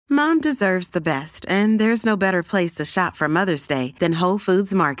Mom deserves the best, and there's no better place to shop for Mother's Day than Whole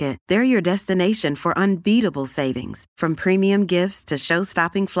Foods Market. They're your destination for unbeatable savings, from premium gifts to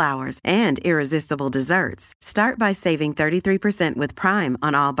show-stopping flowers and irresistible desserts. Start by saving 33% with Prime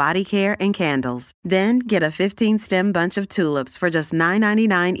on all body care and candles. Then get a 15-stem bunch of tulips for just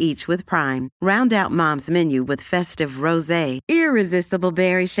 $9.99 each with Prime. Round out Mom's menu with festive rosé, irresistible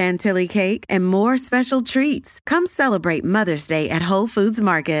berry chantilly cake, and more special treats. Come celebrate Mother's Day at Whole Foods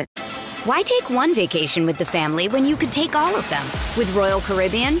Market. Why take one vacation with the family when you could take all of them? With Royal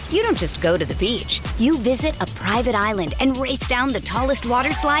Caribbean, you don't just go to the beach. You visit a private island and race down the tallest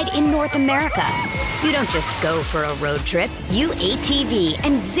water slide in North America. You don't just go for a road trip. You ATV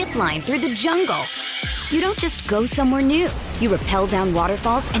and zip line through the jungle. You don't just go somewhere new. You rappel down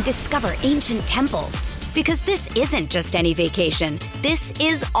waterfalls and discover ancient temples. Because this isn't just any vacation. This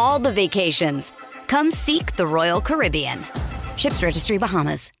is all the vacations. Come seek the Royal Caribbean. Ships Registry,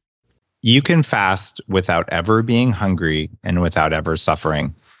 Bahamas. You can fast without ever being hungry and without ever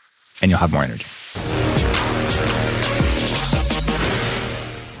suffering, and you'll have more energy.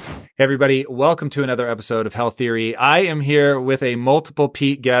 Hey everybody, welcome to another episode of Health Theory. I am here with a multiple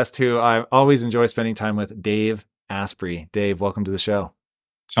Pete guest who I always enjoy spending time with, Dave Asprey. Dave, welcome to the show.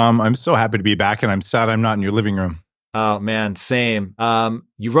 Tom, I'm so happy to be back, and I'm sad I'm not in your living room. Oh man, same.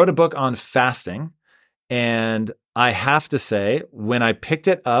 You wrote a book on fasting, and I have to say, when I picked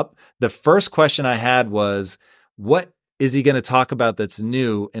it up, the first question I had was, what is he going to talk about that's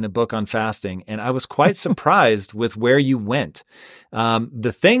new in a book on fasting? And I was quite surprised with where you went.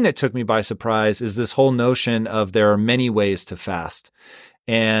 The thing that took me by surprise is this whole notion of there are many ways to fast.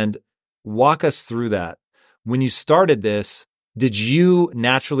 And walk us through that. When you started this, did you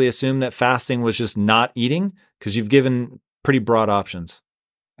naturally assume that fasting was just not eating? Because you've given pretty broad options.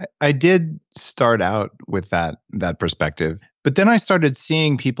 I did start out with that perspective, but then I started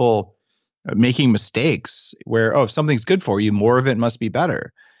seeing people making mistakes where, if something's good for you, more of it must be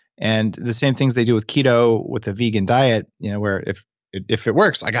better. And the same things they do with keto, with the vegan diet, where if it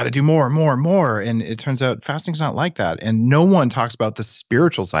works, I got to do more and more and more. And it turns out fasting's not like that. And no one talks about the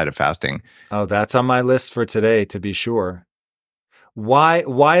spiritual side of fasting. Oh, that's on my list for today, to be sure.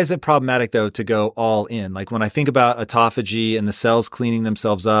 Why is it problematic, though, to go all in? Like when I think about autophagy and the cells cleaning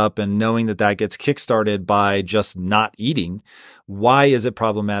themselves up and knowing that gets kickstarted by just not eating, why is it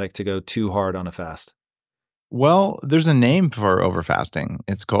problematic to go too hard on a fast? Well, there's a name for overfasting.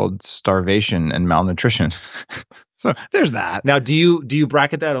 It's called starvation and malnutrition. So there's that. Now, do you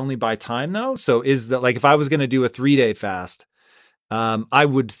bracket that only by time, though? So is that like if I was going to do a 3-day fast, I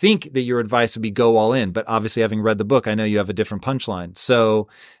would think that your advice would be go all in, but obviously having read the book, I know you have a different punchline. So,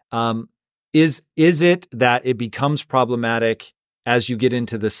 is it that it becomes problematic as you get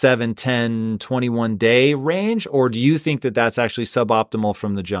into the 7, 10, 21 day range, or do you think that that's actually suboptimal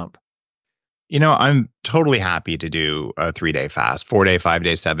from the jump? I'm totally happy to do a 3-day fast, 4-day,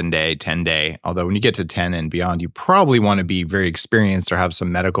 5-day, 7-day, 10-day. Although when you get to 10 and beyond, you probably want to be very experienced or have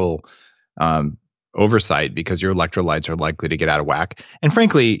some medical, oversight because your electrolytes are likely to get out of whack. And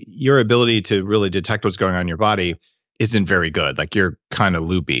frankly, your ability to really detect what's going on in your body isn't very good. Like you're kind of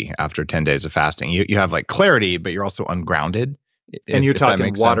loopy after 10 days of fasting. You have like clarity, but you're also ungrounded. And you're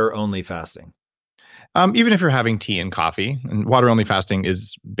talking water only fasting. Even if you're having tea and coffee, and water only fasting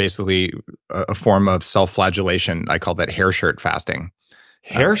is basically a form of self-flagellation. I call that hair shirt fasting.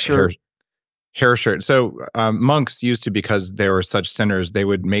 Hair shirt? Hair shirt. So monks used to, because they were such sinners, they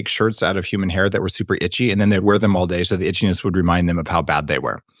would make shirts out of human hair that were super itchy, and then they'd wear them all day so the itchiness would remind them of how bad they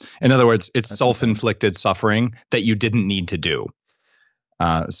were. In other words, it's self-inflicted suffering that you didn't need to do.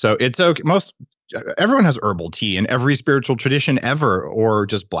 So it's okay. Everyone has herbal tea in every spiritual tradition ever, or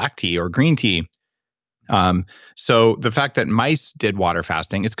just black tea or green tea. So the fact that mice did water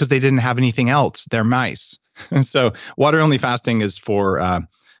fasting, it's because they didn't have anything else. They're mice. So water only fasting is for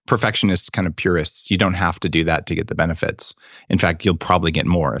perfectionists, kind of purists. You don't have to do that to get the benefits. In fact, you'll probably get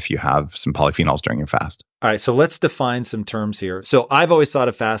more if you have some polyphenols during your fast. All right, so let's define some terms here. So I've always thought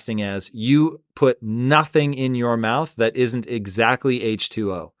of fasting as you put nothing in your mouth that isn't exactly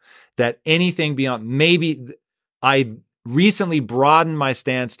H2O. That anything beyond, maybe I recently broadened my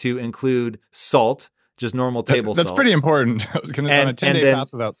stance to include salt, just normal table salt. That's pretty important. I was going to do a 10-day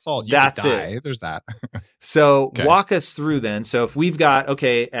fast without salt. You could die. It. There's that. So walk us through then. So if we've got,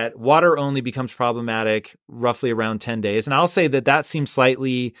 at water only becomes problematic roughly around 10 days. And I'll say that seems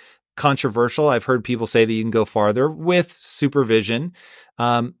slightly controversial. I've heard people say that you can go farther with supervision,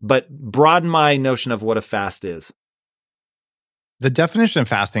 but broaden my notion of what a fast is. The definition of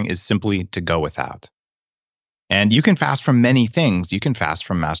fasting is simply to go without. And you can fast from many things. You can fast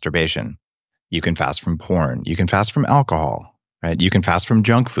from masturbation. You can fast from porn. You can fast from alcohol. right? You can fast from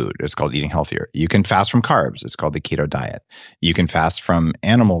junk food. It's called eating healthier. You can fast from carbs. It's called the keto diet. You can fast from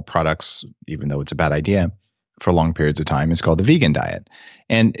animal products, even though it's a bad idea, for long periods of time. It's called the vegan diet.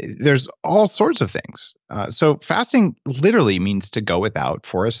 And there's all sorts of things. So fasting literally means to go without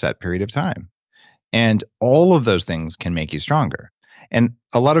for a set period of time. And all of those things can make you stronger. And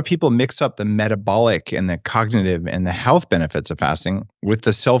a lot of people mix up the metabolic and the cognitive and the health benefits of fasting with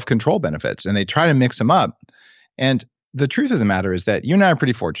the self-control benefits. And they try to mix them up. And the truth of the matter is that you and I are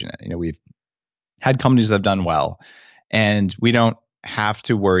pretty fortunate. We've had companies that have done well, and we don't have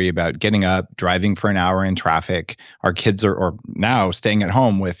to worry about getting up, driving for an hour in traffic. Our kids are now staying at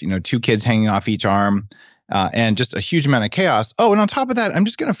home with, 2 kids hanging off each arm, and just a huge amount of chaos. Oh, and on top of that, I'm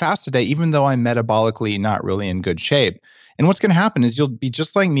just going to fast today, even though I'm metabolically not really in good shape. And what's going to happen is you'll be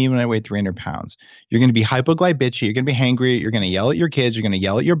just like me when I weighed 300 pounds. You're going to be hypoglycemic. You're going to be hangry. You're going to yell at your kids. You're going to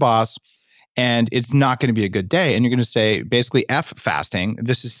yell at your boss. And it's not going to be a good day. And you're going to say, basically, F fasting.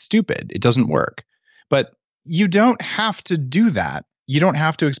 This is stupid. It doesn't work. But you don't have to do that. You don't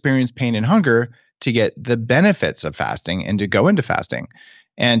have to experience pain and hunger to get the benefits of fasting and to go into fasting.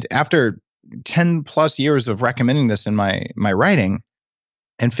 And after 10 plus years of recommending this in my writing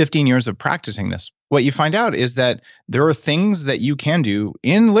and 15 years of practicing this, what you find out is that there are things that you can do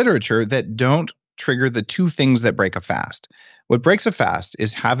in literature that don't trigger the 2 things that break a fast. What breaks a fast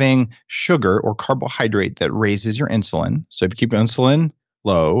is having sugar or carbohydrate that raises your insulin. So if you keep insulin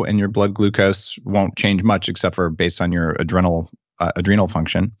low and your blood glucose won't change much except for based on your adrenal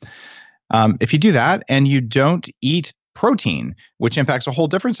function. If you do that and you don't eat protein, which impacts a whole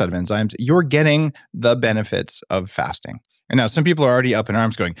different set of enzymes, you're getting the benefits of fasting. And now some people are already up in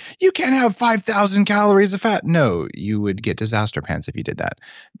arms going, you can't have 5,000 calories of fat. No, you would get disaster pants if you did that.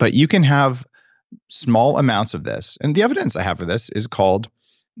 But you can have small amounts of this. And the evidence I have for this is called,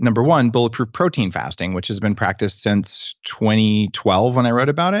 number one, bulletproof protein fasting, which has been practiced since 2012 when I wrote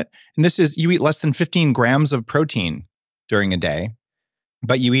about it. And this is, you eat less than 15 grams of protein during a day,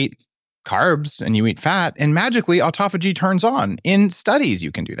 but you eat carbs and you eat fat, and magically autophagy turns on. In studies,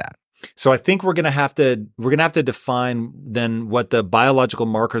 you can do that. So I think we're gonna have to define then what the biological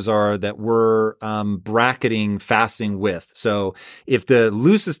markers are that we're bracketing fasting with. So if the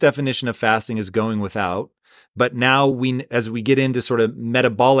loosest definition of fasting is going without, but now as we get into sort of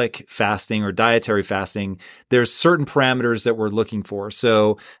metabolic fasting or dietary fasting, there's certain parameters that we're looking for.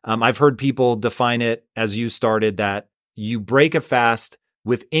 So I've heard people define it as you started, that you break a fast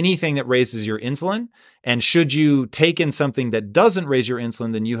with anything that raises your insulin. And should you take in something that doesn't raise your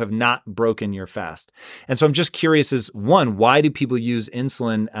insulin, then you have not broken your fast. And so I'm just curious, is one, why do people use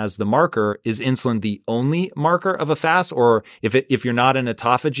insulin as the marker? Is insulin the only marker of a fast? Or if you're not in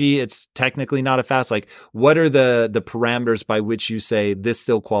autophagy, it's technically not a fast? Like, what are the parameters by which you say this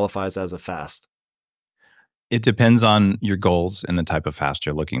still qualifies as a fast? It depends on your goals and the type of fast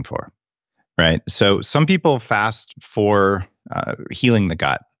you're looking for, right? So some people fast for healing the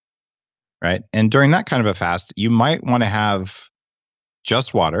gut, right? And during that kind of a fast, you might want to have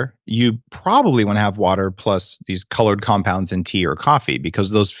just water. You probably want to have water plus these colored compounds in tea or coffee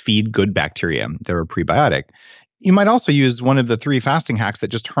because those feed good bacteria. They're a prebiotic. You might also use one of the 3 fasting hacks that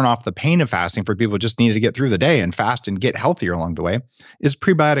just turn off the pain of fasting for people who just need to get through the day and fast and get healthier along the way, is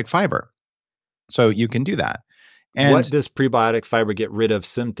prebiotic fiber. So you can do that. And what does prebiotic fiber get rid of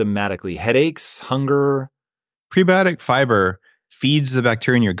symptomatically? Headaches, hunger? Prebiotic fiber feeds the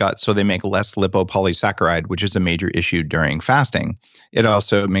bacteria in your gut so they make less lipopolysaccharide, which is a major issue during fasting. It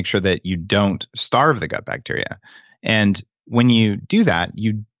also makes sure that you don't starve the gut bacteria. And when you do that,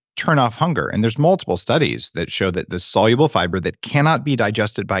 you turn off hunger. And there's multiple studies that show that the soluble fiber that cannot be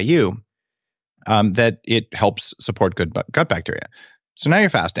digested by you, that it helps support good gut bacteria. So now you're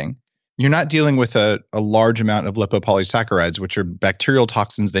fasting. You're not dealing with a large amount of lipopolysaccharides, which are bacterial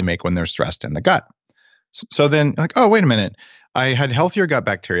toxins they make when they're stressed in the gut. So then, like, oh, wait a minute. I had healthier gut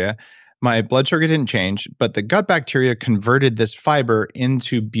bacteria. My blood sugar didn't change, but the gut bacteria converted this fiber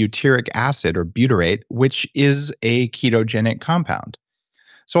into butyric acid or butyrate, which is a ketogenic compound.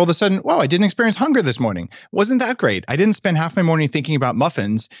 So all of a sudden, wow, I didn't experience hunger this morning. Wasn't that great? I didn't spend half my morning thinking about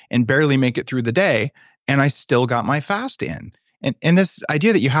muffins and barely make it through the day, and I still got my fast in. And this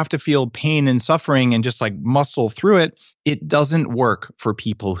idea that you have to feel pain and suffering and just like muscle through it, it doesn't work for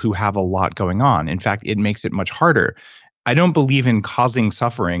people who have a lot going on. In fact, it makes it much harder. I don't believe in causing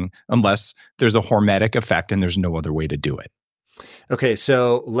suffering unless there's a hormetic effect and there's no other way to do it. Okay,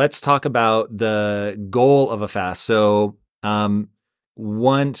 so let's talk about the goal of a fast. So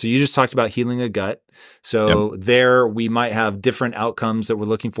so you just talked about healing a gut. So there we might have different outcomes that we're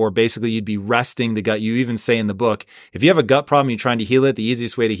looking for. Basically, you'd be resting the gut. You even say in the book, if you have a gut problem, you're trying to heal it, the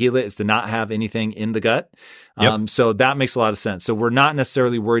easiest way to heal it is to not have anything in the gut. So that makes a lot of sense. So we're not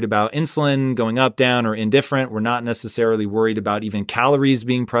necessarily worried about insulin going up, down, or indifferent. We're not necessarily worried about even calories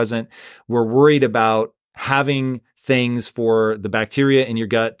being present. We're worried about having things for the bacteria in your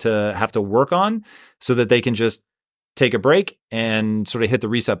gut to have to work on so that they can just take a break and sort of hit the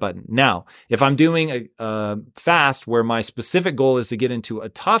reset button. Now, if I'm doing a fast where my specific goal is to get into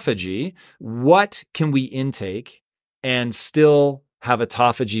autophagy, what can we intake and still have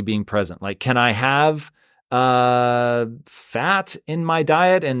autophagy being present? Like, can I have fat in my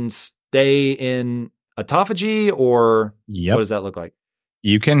diet and stay in autophagy, or what does that look like?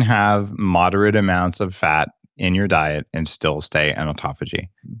 You can have moderate amounts of fat in your diet and still stay in autophagy.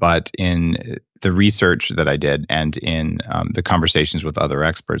 But in the research that I did and in the conversations with other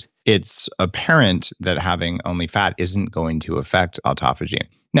experts, it's apparent that having only fat isn't going to affect autophagy.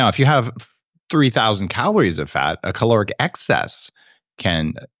 Now, if you have 3,000 calories of fat, a caloric excess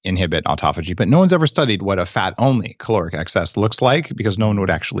can inhibit autophagy, but no one's ever studied what a fat-only caloric excess looks like because no one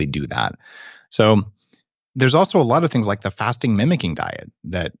would actually do that. So there's also a lot of things like the fasting mimicking diet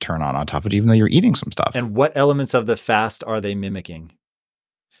that turn on autophagy, even though you're eating some stuff. And what elements of the fast are they mimicking?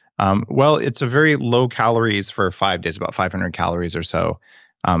 Well, it's a very low calories for 5 days, about 500 calories or so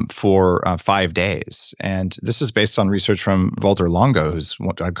for 5 days. And this is based on research from Walter Longo, who's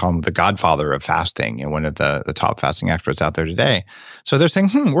what I'd call him the godfather of fasting and one of the top fasting experts out there today. So they're saying,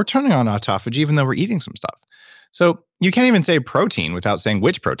 we're turning on autophagy even though we're eating some stuff. So you can't even say protein without saying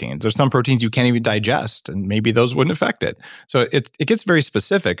which proteins. There's some proteins you can't even digest, and maybe those wouldn't affect it. So it gets very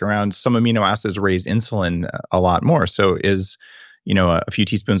specific around some amino acids raise insulin a lot more. So is a few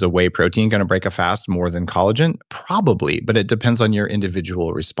teaspoons of whey protein going to break a fast more than collagen? Probably, but it depends on your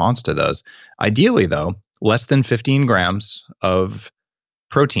individual response to those. Ideally, though, less than 15 grams of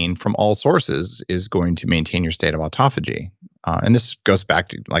protein from all sources is going to maintain your state of autophagy. And this goes back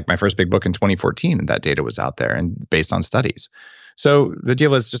to like my first big book in 2014, and that data was out there and based on studies. So the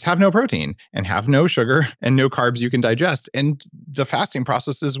deal is just have no protein and have no sugar and no carbs you can digest, and the fasting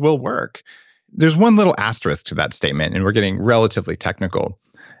processes will work. There's one little asterisk to that statement, and we're getting relatively technical.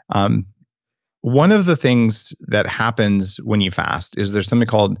 One of the things that happens when you fast is there's something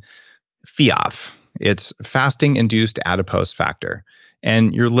called FIAF. It's fasting-induced adipose factor.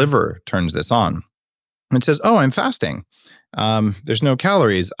 And your liver turns this on. And it says, I'm fasting. There's no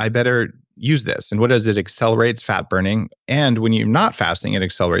calories. I better use this. And what does it? Accelerates fat burning. And when you're not fasting, it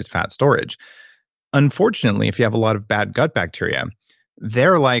accelerates fat storage. Unfortunately, if you have a lot of bad gut bacteria,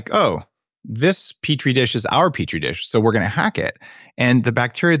 they're like, this petri dish is our petri dish, so we're going to hack it. And the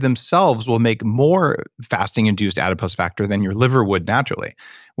bacteria themselves will make more fasting-induced adipose factor than your liver would naturally,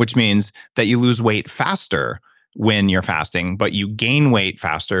 which means that you lose weight faster when you're fasting, but you gain weight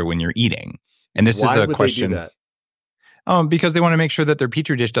faster when you're eating. And this is a question. Why would they do that? Because they want to make sure that their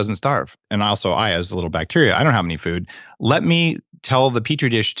petri dish doesn't starve. And also, I, as a little bacteria, I don't have any food. Let me tell the petri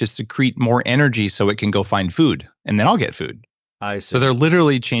dish to secrete more energy so it can go find food, and then I'll get food. I see. So they're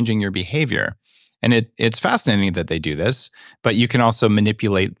literally changing your behavior. And it's fascinating that they do this, but you can also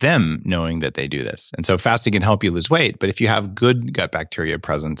manipulate them knowing that they do this. And so fasting can help you lose weight, but if you have good gut bacteria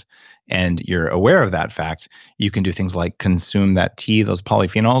present and you're aware of that fact, you can do things like consume that tea, those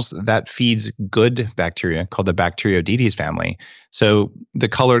polyphenols, that feeds good bacteria called the Bacteroidetes family. So the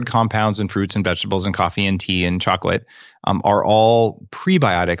colored compounds in fruits and vegetables and coffee and tea and chocolate are all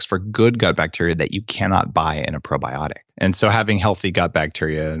prebiotics for good gut bacteria that you cannot buy in a probiotic. And so having healthy gut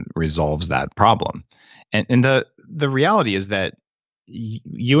bacteria resolves that problem. And the reality is that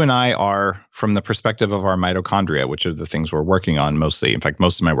you and I are, from the perspective of our mitochondria, which are the things we're working on mostly. In fact,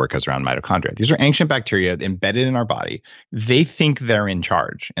 most of my work is around mitochondria. These are ancient bacteria embedded in our body. They think they're in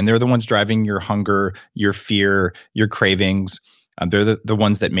charge, and they're the ones driving your hunger, your fear, your cravings. They're the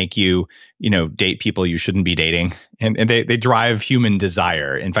ones that make you, date people you shouldn't be dating. And they drive human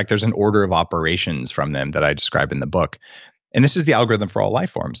desire. In fact, there's an order of operations from them that I describe in the book. And this is the algorithm for all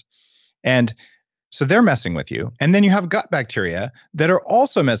life forms. And so they're messing with you. And then you have gut bacteria that are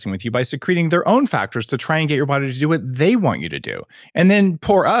also messing with you by secreting their own factors to try and get your body to do what they want you to do. And then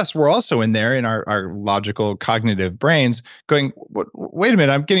poor us, we're also in there in our logical cognitive brains going, wait a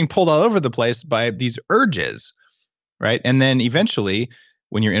minute, I'm getting pulled all over the place by these urges, right? And then eventually,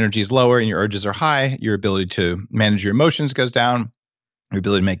 when your energy is lower and your urges are high, your ability to manage your emotions goes down, your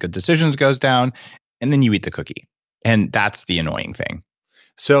ability to make good decisions goes down, and then you eat the cookie. And that's the annoying thing.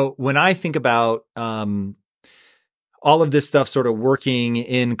 So when I think about all of this stuff sort of working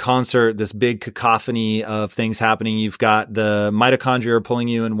in concert, this big cacophony of things happening. You've got the mitochondria pulling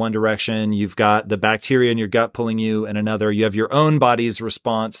you in one direction. You've got the bacteria in your gut pulling you in another. You have your own body's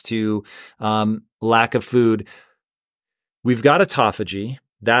response to lack of food. We've got autophagy.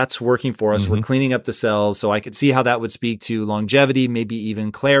 That's working for us. We're cleaning up the cells. So I could see how that would speak to longevity, maybe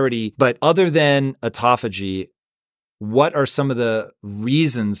even clarity. But other than autophagy, what are some of the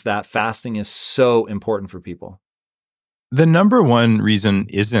reasons that fasting is so important for people? The number one reason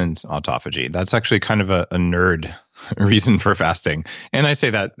isn't autophagy. That's actually kind of a nerd reason for fasting. And I say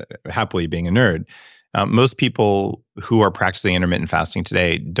that happily being a nerd. Most people who are practicing intermittent fasting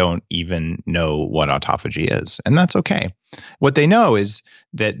today don't even know what autophagy is. And that's okay. What they know is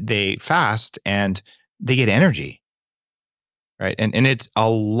that they fast and they get energy, right? And it's a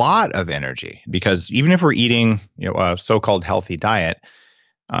lot of energy, because even if we're eating a so-called healthy diet,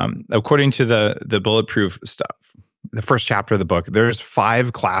 according to the Bulletproof stuff, the first chapter of the book, there's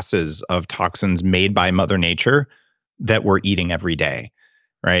 5 classes of toxins made by Mother Nature that we're eating every day,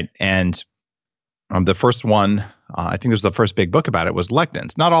 right? And the first one, I think there's the first big book about it, was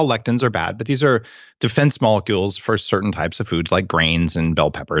lectins. Not all lectins are bad, but these are defense molecules for certain types of foods like grains and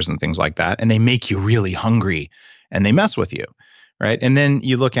bell peppers and things like that. And they make you really hungry and they mess with you, right? And then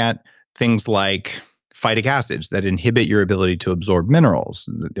you look at things like phytic acids that inhibit your ability to absorb minerals.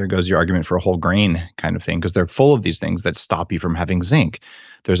 There goes your argument for a whole grain kind of thing, because they're full of these things that stop you from having zinc.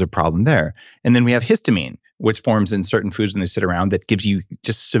 There's a problem there. And then we have histamine, which forms in certain foods when they sit around, that gives you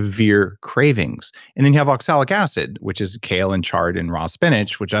just severe cravings. And then you have oxalic acid, which is kale and chard and raw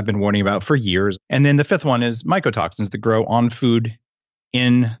spinach, which I've been warning about for years. And then the 5th one is mycotoxins that grow on food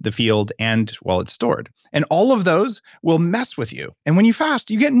in the field and while it's stored. And all of those will mess with you. And when you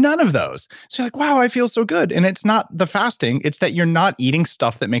fast, you get none of those. So you're like, wow, I feel so good. And it's not the fasting, it's that you're not eating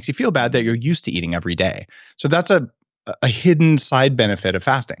stuff that makes you feel bad that you're used to eating every day. So that's a hidden side benefit of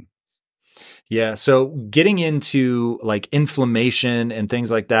fasting. Yeah. So getting into like inflammation and things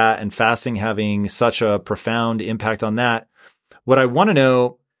like that, and fasting having such a profound impact on that, what I want to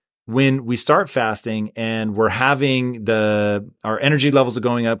know, when we start fasting and we're having our energy levels are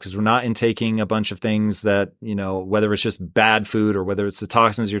going up because we're not intaking a bunch of things that, whether it's just bad food or whether it's the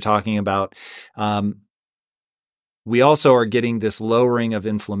toxins you're talking about, we also are getting this lowering of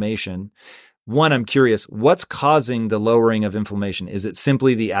inflammation. One, I'm curious, what's causing the lowering of inflammation? Is it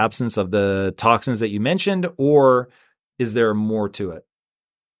simply the absence of the toxins that you mentioned, or is there more to it?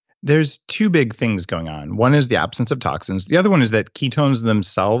 There's 2 big things going on. One is the absence of toxins. The other one is that ketones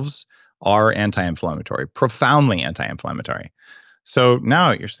themselves are anti-inflammatory, profoundly anti-inflammatory. So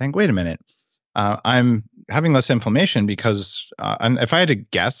now you're saying, wait a minute, I'm having less inflammation because, and if I had to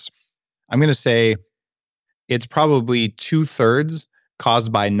guess, I'm going to say it's probably 2/3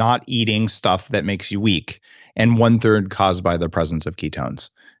 caused by not eating stuff that makes you weak, and 1/3 caused by the presence of ketones,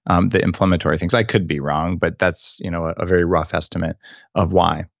 the inflammatory things. I could be wrong, but that's a very rough estimate of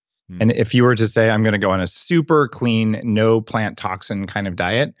why. And if you were to say, I'm going to go on a super clean, no plant toxin kind of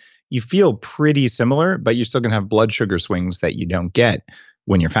diet, you feel pretty similar, but you're still going to have blood sugar swings that you don't get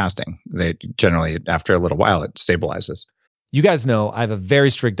when you're fasting. They generally, after a little while, it stabilizes. You guys know I have a very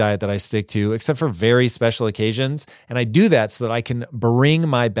strict diet that I stick to, except for very special occasions. And I do that so that I can bring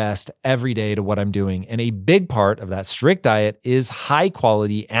my best every day to what I'm doing. And a big part of that strict diet is high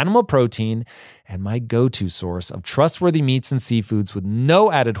quality animal protein, and my go-to source of trustworthy meats and seafoods with no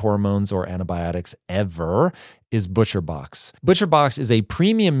added hormones or antibiotics ever is ButcherBox. ButcherBox is a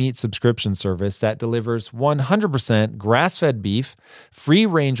premium meat subscription service that delivers 100% grass-fed beef,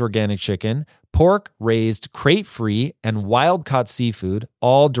 free-range organic chicken, pork raised crate-free, and wild-caught seafood,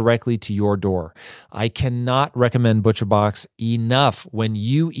 all directly to your door. I cannot recommend ButcherBox enough. When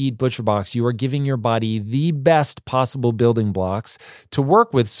you eat ButcherBox, you are giving your body the best possible building blocks to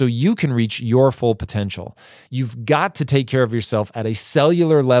work with so you can reach your full potential. You've got to take care of yourself at a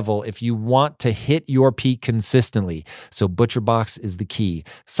cellular level if you want to hit your peak consistently. So ButcherBox is the key.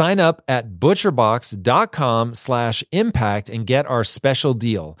 Sign up at butcherbox.com/impact and get our special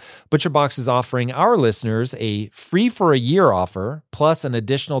deal. ButcherBox is offering our listeners a free for a year offer plus an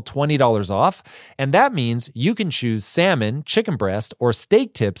additional $20 off. And that means you can choose salmon, chicken breast, or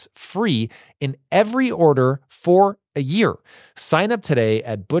steak tips free in every order for a year. Sign up today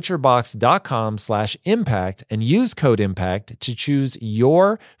at butcherbox.com/impact and use code IMPACT to choose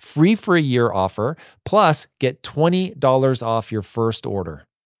your free for a year offer, plus get $20 off your first order.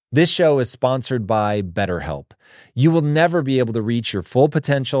 This show is sponsored by BetterHelp. You will never be able to reach your full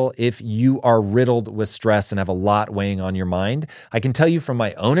potential if you are riddled with stress and have a lot weighing on your mind. I can tell you from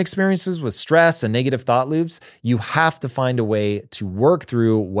my own experiences with stress and negative thought loops, you have to find a way to work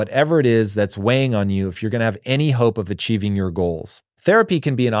through whatever it is that's weighing on you if you're going to have any hope of achieving your goals. Therapy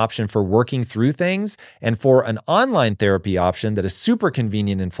can be an option for working through things, and for an online therapy option that is super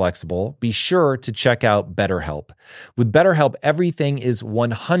convenient and flexible, be sure to check out BetterHelp. With BetterHelp, everything is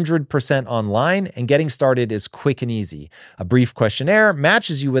 100% online, and getting started is quick and easy. A brief questionnaire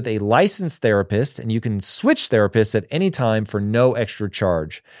matches you with a licensed therapist, and you can switch therapists at any time for no extra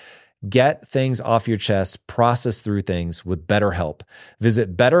charge. Get things off your chest, process through things with BetterHelp.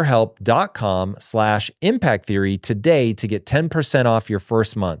 Visit betterhelp.com/impact theory today to get 10% off your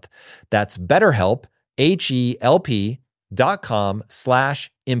first month. That's BetterHelp,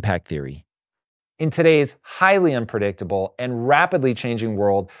 HELP.com/impact theory. In today's highly unpredictable and rapidly changing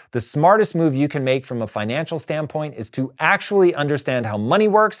world, the smartest move you can make from a financial standpoint is to actually understand how money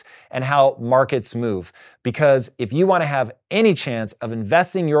works and how markets move. Because if you want to have any chance of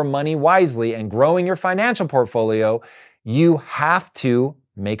investing your money wisely and growing your financial portfolio, you have to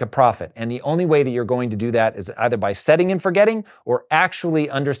make a profit. And the only way that you're going to do that is either by setting and forgetting or actually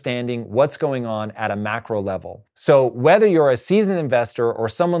understanding what's going on at a macro level. So whether you're a seasoned investor or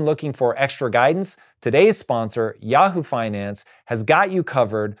someone looking for extra guidance, today's sponsor, Yahoo Finance, has got you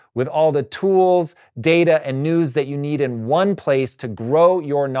covered with all the tools, data, and news that you need in one place to grow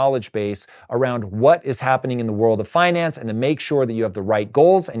your knowledge base around what is happening in the world of finance and to make sure that you have the right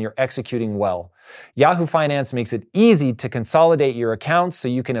goals and you're executing well. Yahoo Finance makes it easy to consolidate your accounts so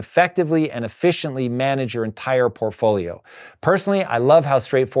you can effectively and efficiently manage your entire portfolio. Personally, I love how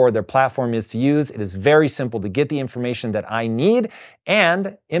straightforward their platform is to use. It is very simple to get the information that I need,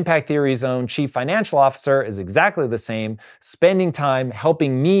 and Impact Theory's own Chief Financial Officer is exactly the same, spending time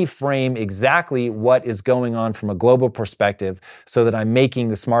helping me frame exactly what is going on from a global perspective so that I'm making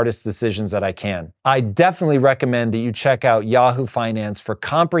the smartest decisions that I can. I definitely recommend that you check out Yahoo Finance for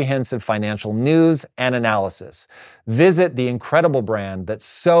comprehensive financial news and analysis. Visit the incredible brand that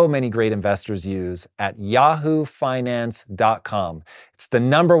so many great investors use at yahoofinance.com. It's the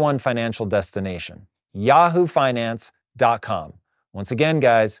 #1 financial destination. yahoofinance.com. Once again,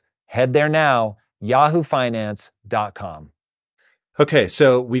 guys, head there now, yahoofinance.com. Okay,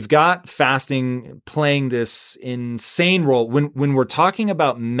 so we've got fasting playing this insane role. When we're talking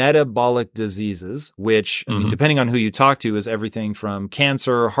about metabolic diseases, which, I mean, depending on who you talk to, is everything from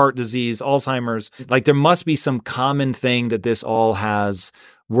cancer, heart disease, Alzheimer's, like there must be some common thing that this all has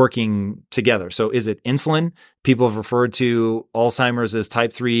working together. So is it insulin? People have referred to Alzheimer's as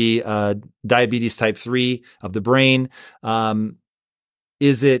type 3, diabetes type 3 of the brain.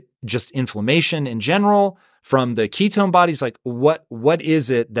 Is it just inflammation in general? From the ketone bodies, like what is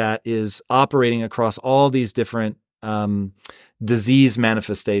it that is operating across all these different disease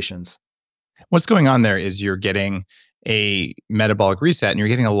manifestations? What's going on there is you're getting a metabolic reset and you're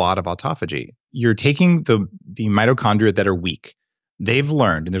getting a lot of autophagy. You're taking the mitochondria that are weak. They've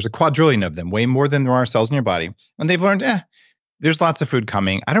learned, and there's a quadrillion of them, way more than there are cells in your body. And they've learned, there's lots of food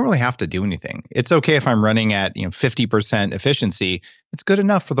coming. I don't really have to do anything. It's okay if I'm running at 50% efficiency. It's good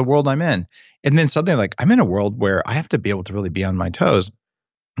enough for the world I'm in. And then suddenly, like, I'm in a world where I have to be able to really be on my toes.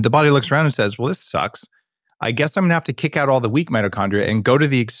 The body looks around and says, well, this sucks. I guess I'm going to have to kick out all the weak mitochondria and go to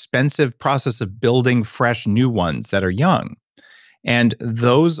the expensive process of building fresh new ones that are young. And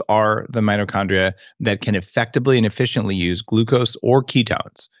those are the mitochondria that can effectively and efficiently use glucose or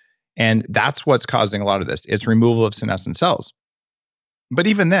ketones. And that's what's causing a lot of this. It's removal of senescent cells. But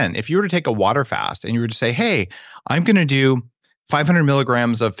even then, if you were to take a water fast and you were to say, hey, I'm going to do 500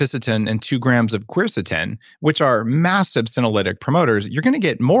 milligrams of fisetin and 2 grams of quercetin, which are massive senolytic promoters, you're going to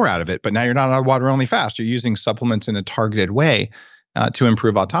get more out of it. But now you're not on a water-only fast. You're using supplements in a targeted way to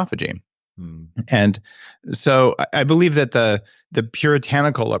improve autophagy. And so I believe that the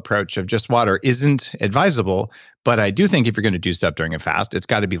puritanical approach of just water isn't advisable. But I do think if you're going to do stuff during a fast, it's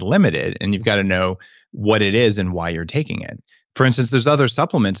got to be limited. And you've got to know what it is and why you're taking it. For instance, there's other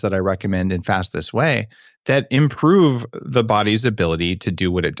supplements that I recommend in Fast This Way that improve the body's ability to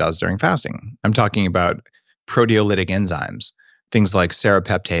do what it does during fasting. I'm talking about proteolytic enzymes, things like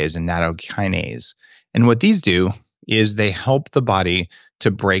serrapeptase and nattokinase. And what these do is they help the body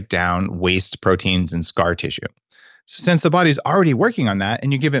to break down waste proteins and scar tissue. So since the body's already working on that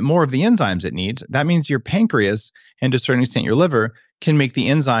and you give it more of the enzymes it needs, that means your pancreas and to a certain extent your liver can make the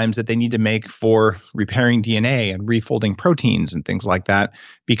enzymes that they need to make for repairing DNA and refolding proteins and things like that,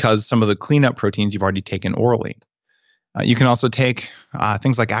 because some of the cleanup proteins you've already taken orally. You can also take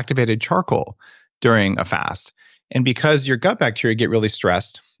things like activated charcoal during a fast. And because your gut bacteria get really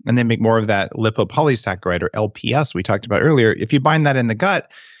stressed and they make more of that lipopolysaccharide or LPS we talked about earlier, if you bind that in the gut,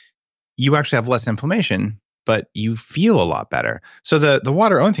 you actually have less inflammation, but you feel a lot better. So the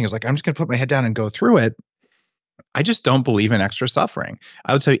water only thing is like, I'm just going to put my head down and go through it. I just don't believe in extra suffering.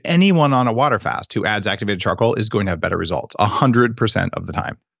 I would say anyone on a water fast who adds activated charcoal is going to have better results 100% of the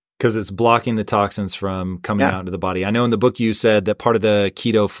time. Because it's blocking the toxins from coming out into the body. I know in the book you said that part of the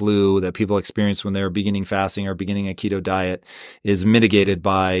keto flu that people experience when they're beginning fasting or beginning a keto diet is mitigated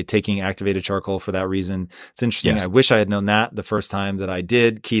by taking activated charcoal for that reason. It's interesting. Yes. I wish I had known that the first time that I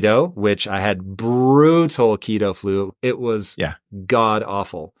did keto, which I had brutal keto flu. It was god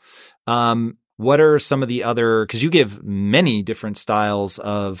awful. What are some of the other, because you give many different styles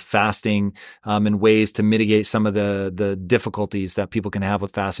of fasting and ways to mitigate some of the difficulties that people can have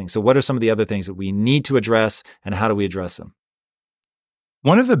with fasting. So what are some of the other things that we need to address and how do we address them?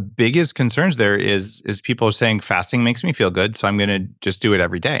 One of the biggest concerns there is people are saying fasting makes me feel good, so I'm going to just do it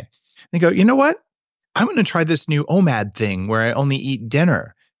every day. They go, you know what? I'm going to try this new OMAD thing where I only eat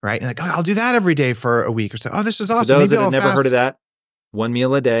dinner, right? And like, oh, I'll do that every day for a week or so. Oh, this is awesome. For those Maybe that have I'll never fast. heard of that, 1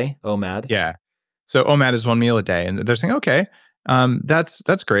 meal a day, OMAD. Yeah. So OMAD is 1 meal a day. And they're saying, okay,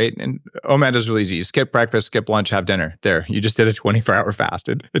 that's great. And OMAD is really easy. You skip breakfast, skip lunch, have dinner. There, you just did a 24-hour fast.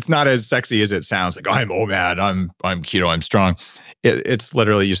 It's not as sexy as it sounds. Like, oh, I'm OMAD, I'm keto, I'm strong. It's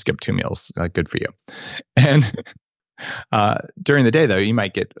literally you skip 2 meals. Good for you. And during the day, though, you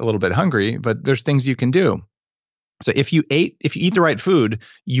might get a little bit hungry, but there's things you can do. So if you eat the right food,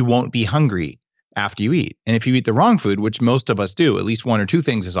 you won't be hungry after you eat. And if you eat the wrong food, which most of us do, at least 1 or 2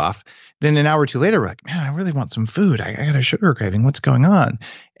 things is off, then an hour or two later, we're like, man, I really want some food. I got a sugar craving. What's going on?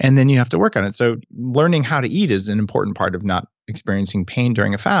 And then you have to work on it. So learning how to eat is an important part of not experiencing pain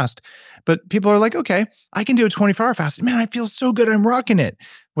during a fast. But people are like, okay, I can do a 24-hour fast. Man, I feel so good. I'm rocking it.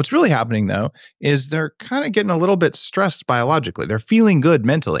 What's really happening, though, is they're kind of getting a little bit stressed biologically. They're feeling good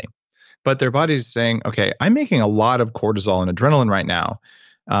mentally, but their body's saying, okay, I'm making a lot of cortisol and adrenaline right now,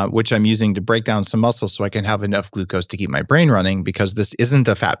 which I'm using to break down some muscles so I can have enough glucose to keep my brain running, because this isn't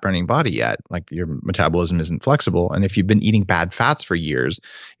a fat burning body yet. Like, your metabolism isn't flexible. And if you've been eating bad fats for years,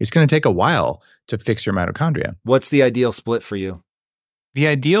 it's going to take a while to fix your mitochondria. What's the ideal split for you? The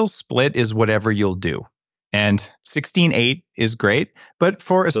ideal split is whatever you'll do. And 16-8 is great, but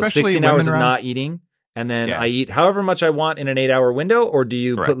for especially 16 hours of not eating, and then I eat however much I want in an 8-hour window, or do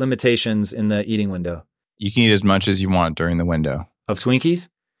you put limitations in the eating window? You can eat as much as you want during the window. Of Twinkies?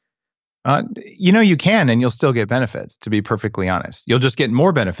 You can, and you'll still get benefits, to be perfectly honest. You'll just get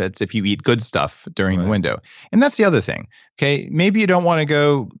more benefits if you eat good stuff during the window. And that's the other thing. Okay. Maybe you don't want to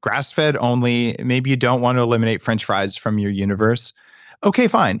go grass-fed only. Maybe you don't want to eliminate French fries from your universe. Okay,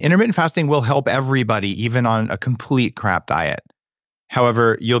 fine. Intermittent fasting will help everybody, even on a complete crap diet.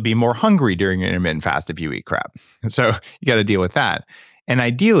 However, you'll be more hungry during an intermittent fast if you eat crap. So you got to deal with that. And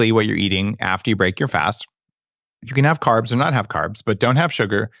ideally, what you're eating after you break your fast, you can have carbs or not have carbs, but don't have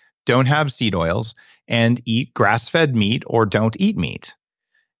sugar, don't have seed oils, and eat grass-fed meat or don't eat meat.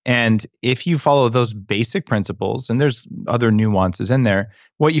 And if you follow those basic principles, and there's other nuances in there,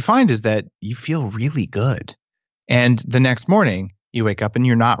 what you find is that you feel really good. And the next morning, you wake up and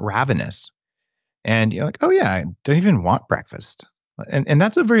you're not ravenous. And you're like, oh yeah, I don't even want breakfast. And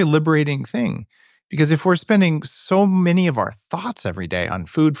that's a very liberating thing, because if we're spending so many of our thoughts every day on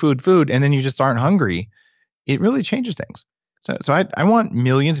food, and then you just aren't hungry, it really changes things. So I want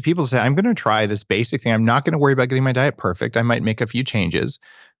millions of people to say, I'm going to try this basic thing. I'm not going to worry about getting my diet perfect. I might make a few changes,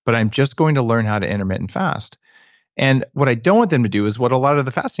 but I'm just going to learn how to intermittent fast. And what I don't want them to do is what a lot of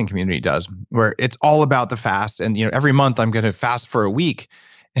the fasting community does, where it's all about the fast. And every month I'm going to fast for a week.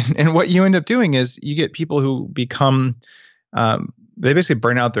 And what you end up doing is you get people who become, they basically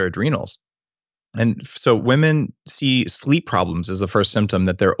burn out their adrenals. And so women see sleep problems as the first symptom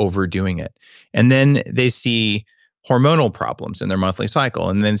that they're overdoing it. And then they see hormonal problems in their monthly cycle,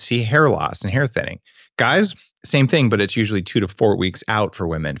 and then see hair loss and hair thinning. Guys, same thing, but it's usually 2 to 4 weeks out for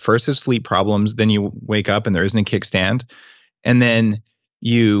women. First is sleep problems, then you wake up and there isn't a kickstand, and then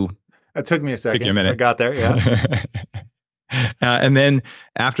you... That took me a second. Took you a minute. I got there, yeah. And then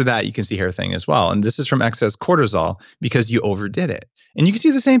after that, you can see hair thinning as well. And this is from excess cortisol because you overdid it. And you can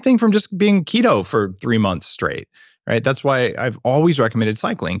see the same thing from just being keto for 3 months straight, right? That's why I've always recommended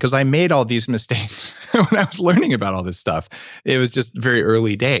cycling, because I made all these mistakes when I was learning about all this stuff. It was just very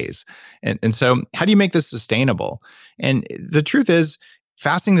early days. And so how do you make this sustainable? And the truth is,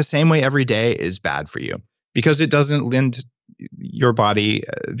 fasting the same way every day is bad for you, because it doesn't lend your body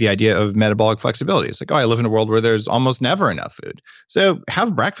the idea of metabolic flexibility. It's like, oh, I live in a world where there's almost never enough food. So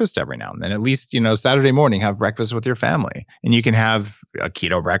have breakfast every now and then. At least, Saturday morning, have breakfast with your family. And you can have a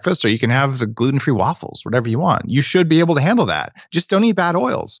keto breakfast or you can have the gluten-free waffles, whatever you want. You should be able to handle that. Just don't eat bad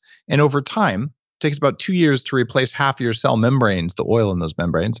oils. And over time, it takes about 2 years to replace half of your cell membranes, the oil in those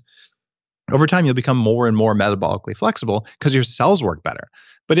membranes. Over time, you'll become more and more metabolically flexible because your cells work better.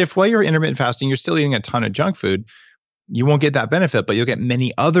 But if while you're intermittent fasting, you're still eating a ton of junk food, you won't get that benefit, but you'll get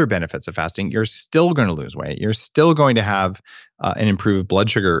many other benefits of fasting. You're still going to lose weight. You're still going to have an improved blood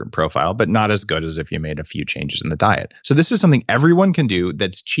sugar profile, but not as good as if you made a few changes in the diet. So this is something everyone can do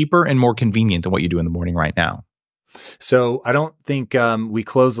that's cheaper and more convenient than what you do in the morning right now. So I don't think we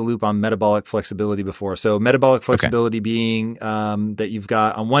closed the loop on metabolic flexibility before. So metabolic flexibility being that you've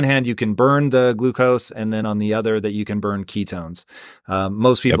got, on one hand, you can burn the glucose, and then on the other, that you can burn ketones.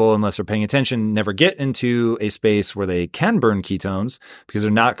 Most people, unless they're paying attention, never get into a space where they can burn ketones because they're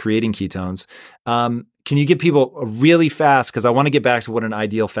not creating ketones. Can you give people a really fast, because I want to get back to what an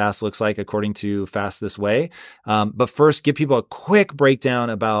ideal fast looks like according to Fast This Way. But first, give people a quick breakdown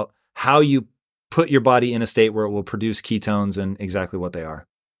about how you put your body in a state where it will produce ketones and exactly what they are.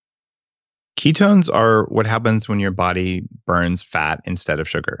 Ketones are what happens when your body burns fat instead of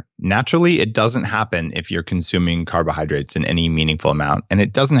sugar. Naturally, it doesn't happen if you're consuming carbohydrates in any meaningful amount, and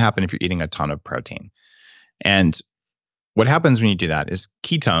it doesn't happen if you're eating a ton of protein. And what happens when you do that is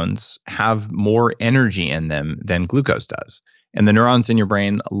ketones have more energy in them than glucose does. And the neurons in your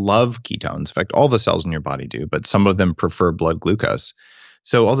brain love ketones. In fact, all the cells in your body do, but some of them prefer blood glucose.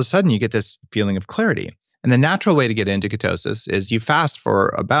 So all of a sudden you get this feeling of clarity. And the natural way to get into ketosis is you fast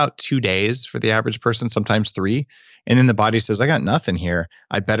for about 2 days for the average person, sometimes 3. And then the body says, I got nothing here.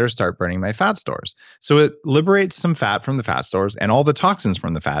 I better start burning my fat stores. So it liberates some fat from the fat stores, and all the toxins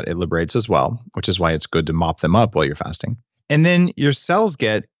from the fat it liberates as well, which is why it's good to mop them up while you're fasting. And then your cells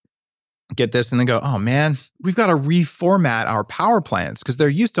get this and they go, oh man, we've got to reformat our power plants because they're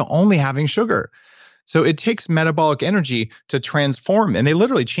used to only having sugar. So it takes metabolic energy to transform, and they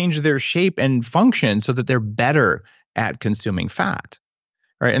literally change their shape and function so that they're better at consuming fat.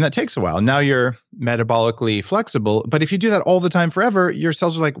 Right? And that takes a while. Now you're metabolically flexible, but if you do that all the time forever, your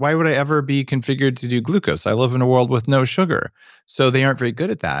cells are like, why would I ever be configured to do glucose? I live in a world with no sugar. So they aren't very good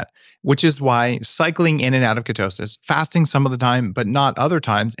at that, which is why cycling in and out of ketosis, fasting some of the time, but not other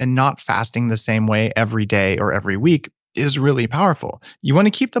times, and not fasting the same way every day or every week is really powerful. You want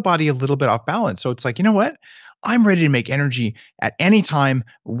to keep the body a little bit off balance. So it's like, you know what? I'm ready to make energy at any time,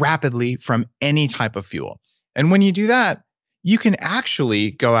 rapidly, from any type of fuel. And when you do that, you can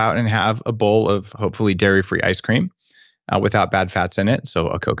actually go out and have a bowl of hopefully dairy-free ice cream without bad fats in it. So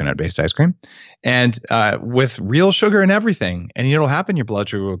a coconut-based ice cream, and with real sugar and everything. And it'll happen. Your blood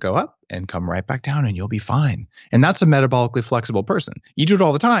sugar will go up and come right back down, and you'll be fine. And that's a metabolically flexible person. You do it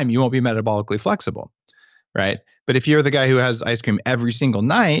all the time, you won't be metabolically flexible, right? But if you're the guy who has ice cream every single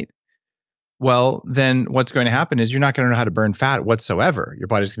night, well, then what's going to happen is you're not going to know how to burn fat whatsoever. Your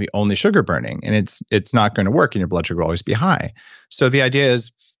body's going to be only sugar burning, and it's not going to work, and your blood sugar will always be high. So the idea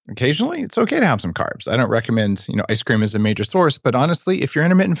is occasionally it's okay to have some carbs. I don't recommend, ice cream is a major source, but honestly, if you're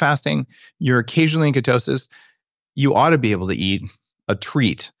intermittent fasting, you're occasionally in ketosis, you ought to be able to eat a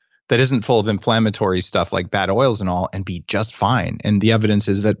treat that isn't full of inflammatory stuff like bad oils and all, and be just fine. And the evidence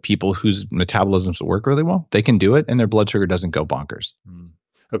is that people whose metabolisms work really well, they can do it, and their blood sugar doesn't go bonkers.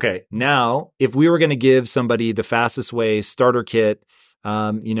 Okay. Now, if we were going to give somebody the Fastest Way starter kit,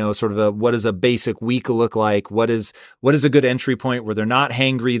 sort of what does a basic week look like? What is a good entry point where they're not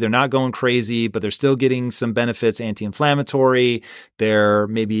hangry, they're not going crazy, but they're still getting some benefits, anti-inflammatory. They're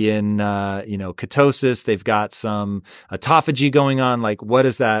maybe in, ketosis. They've got some autophagy going on. Like, what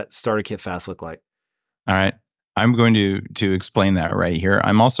does that starter kit fast look like? All right. I'm going to explain that right here.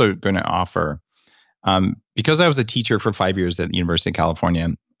 I'm also going to offer, because I was a teacher for 5 years at the University of California,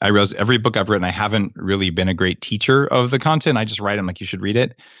 I realized every book I've written, I haven't really been a great teacher of the content. I just write them like you should read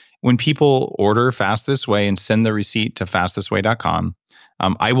it. When people order Fast This Way and send the receipt to fastthisway.com,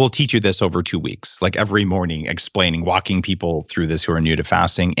 I will teach you this over 2 weeks, like every morning, explaining, walking people through this who are new to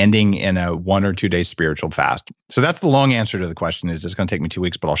fasting, ending in a 1 or 2 day spiritual fast. So that's the long answer to the question is it's going to take me 2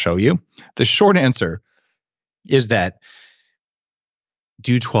 weeks, but I'll show you. The short answer is that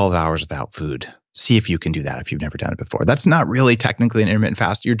do 12 hours without food. See if you can do that if you've never done it before. That's not really technically an intermittent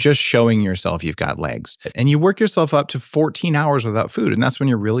fast. You're just showing yourself you've got legs. And you work yourself up to 14 hours without food. And that's when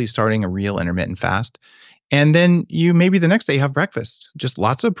you're really starting a real intermittent fast. And then you maybe the next day have breakfast. Just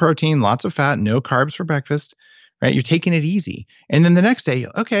lots of protein, lots of fat, no carbs for breakfast, right? You're taking it easy. And then the next day,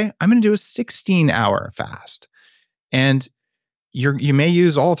 okay, I'm going to do a 16-hour fast. And you may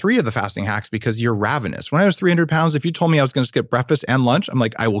use all three of the fasting hacks because you're ravenous. When I was 300 pounds, if you told me I was going to skip breakfast and lunch, I'm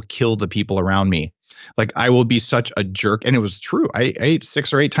like, I will kill the people around me. Like, I will be such a jerk. And it was true. I ate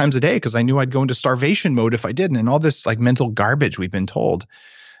 6 or 8 times a day because I knew I'd go into starvation mode if I didn't, and all this like mental garbage we've been told.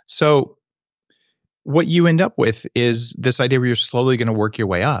 So what you end up with is this idea where you're slowly going to work your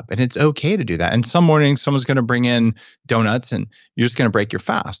way up, and it's okay to do that. And some mornings someone's going to bring in donuts and you're just going to break your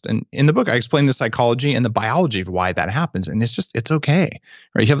fast. And in the book, I explain the psychology and the biology of why that happens. And it's okay,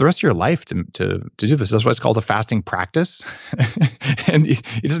 right? You have the rest of your life to do this. That's why it's called a fasting practice. And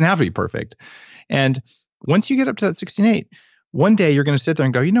it doesn't have to be perfect. And once you get up to that 16.8, one day you're going to sit there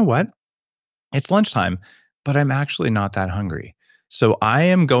and go, you know what? It's lunchtime, but I'm actually not that hungry. So I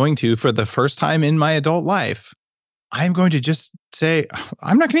am going to, for the first time in my adult life, I'm going to just say,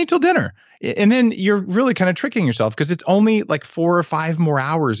 I'm not going to eat till dinner. And then you're really kind of tricking yourself because it's only like 4 or 5 more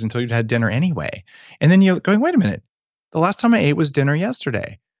hours until you'd had dinner anyway. And then you're going, wait a minute. The last time I ate was dinner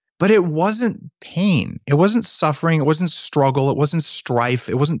yesterday. But it wasn't pain. It wasn't suffering. It wasn't struggle. It wasn't strife.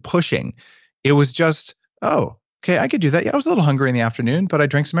 It wasn't pushing. It was just, oh, okay, I could do that. Yeah, I was a little hungry in the afternoon, but I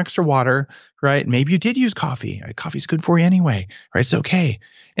drank some extra water, right? Maybe you did use coffee. Coffee's good for you anyway, right? It's okay.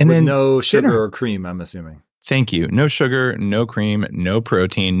 And with then no sugar dinner. or cream, I'm assuming. Thank you. No sugar, no cream, no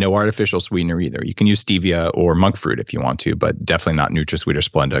protein, no artificial sweetener either. You can use stevia or monk fruit if you want to, but definitely not NutraSweet or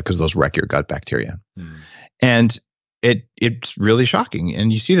Splenda because those wreck your gut bacteria. And it's really shocking.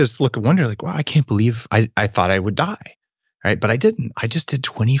 And you see this look of wonder like, wow, I can't believe I thought I would die, right? But I didn't. I just did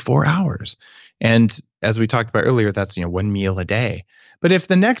 24 hours. And as we talked about earlier, that's 1 meal a day. But if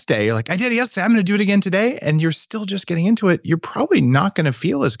the next day you're like, I did it yesterday, I'm going to do it again today, and you're still just getting into it, you're probably not going to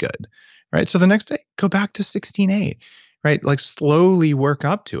feel as good, right? So the next day, go back to 16.8, right? Like slowly work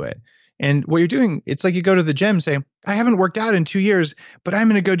up to it. And what you're doing, it's like you go to the gym saying, I haven't worked out in 2 years, but I'm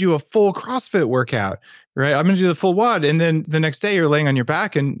going to go do a full CrossFit workout, right? I'm going to do the full WOD. And then the next day you're laying on your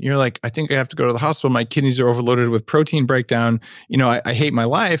back and you're like, I think I have to go to the hospital. My kidneys are overloaded with protein breakdown. I hate my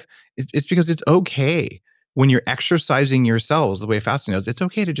life. It's because it's okay when you're exercising your cells the way fasting does. It's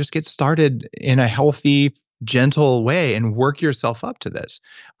okay to just get started in a healthy, gentle way and work yourself up to this.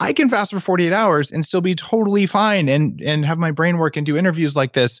 I can fast for 48 hours and still be totally fine and have my brain work and do interviews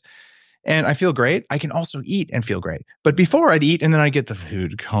like this. And I feel great. I can also eat and feel great. But before I'd eat and then I get the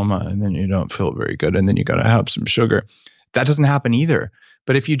food coma and then you don't feel very good and then you got to have some sugar. That doesn't happen either.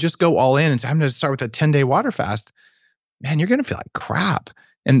 But if you just go all in and say, I'm going to start with a 10-day water fast, man, you're going to feel like crap.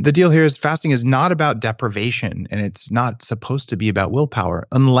 And the deal here is fasting is not about deprivation and it's not supposed to be about willpower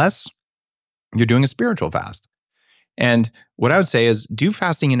unless you're doing a spiritual fast. And what I would say is do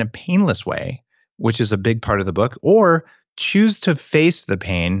fasting in a painless way, which is a big part of the book, or choose to face the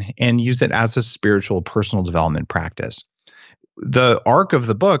pain and use it as a spiritual personal development practice. The arc of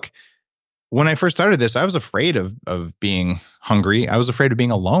the book, when I first started this, I was afraid of being hungry. I was afraid of being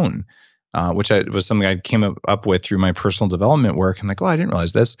alone, which was something I came up with through my personal development work. I'm like, I didn't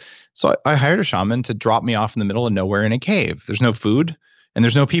realize this. So I hired a shaman to drop me off in the middle of nowhere in a cave. There's no food and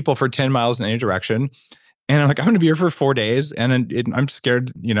there's no people for 10 miles in any direction. And I'm like, I'm going to be here for 4 days. And I'm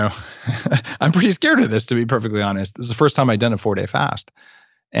scared, I'm pretty scared of this, to be perfectly honest. This is the first time I'd done a 4-day fast.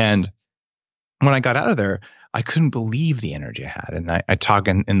 And when I got out of there, I couldn't believe the energy I had. And I talk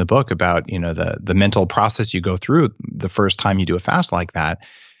in the book about, the mental process you go through the first time you do a fast like that.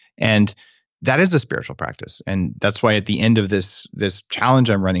 And that is a spiritual practice. And that's why at the end of this challenge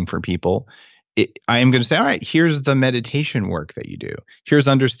I'm running for people, I am going to say, all right, here's the meditation work that you do. Here's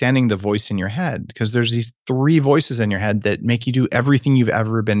understanding the voice in your head, because there's these 3 voices in your head that make you do everything you've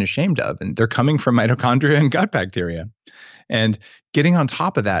ever been ashamed of. And they're coming from mitochondria and gut bacteria. And getting on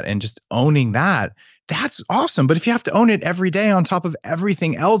top of that and just owning that, that's awesome. But if you have to own it every day on top of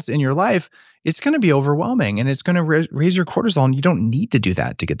everything else in your life, it's going to be overwhelming and it's going to raise your cortisol. And you don't need to do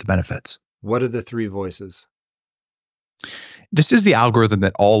that to get the benefits. What are the 3 voices? This is the algorithm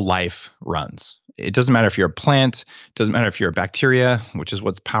that all life runs. It doesn't matter if you're a plant, it doesn't matter if you're a bacteria, which is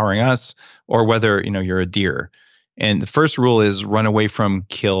what's powering us, or whether you're a deer. And the first rule is run away from,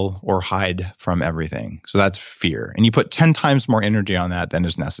 kill, or hide from everything. So that's fear. And you put 10 times more energy on that than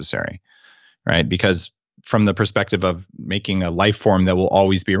is necessary, right? Because from the perspective of making a life form that will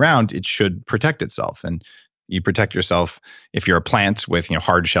always be around, it should protect itself. And you protect yourself if you're a plant with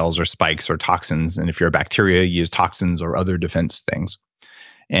hard shells or spikes or toxins. And if you're a bacteria, you use toxins or other defense things.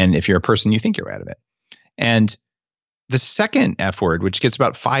 And if you're a person, you think you're out of it. And the second F word, which gets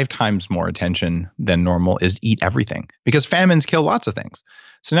about 5 times more attention than normal, is eat everything, because famines kill lots of things.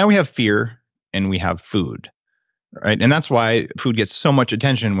 So now we have fear and we have food. right? And that's why food gets so much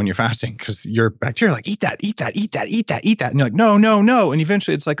attention when you're fasting, because your bacteria are like, eat that, eat that, eat that, eat that, eat that. And you're like, no, no, no. And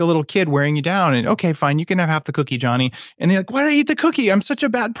eventually it's like a little kid wearing you down. And okay, fine, you can have half the cookie, Johnny. And they're like, why did I eat the cookie? I'm such a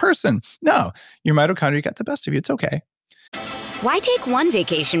bad person. No, your mitochondria got the best of you. It's okay. Why take one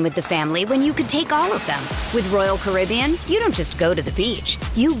vacation with the family when you could take all of them? With Royal Caribbean, you don't just go to the beach.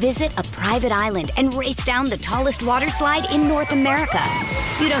 You visit a private island and race down the tallest water slide in North America.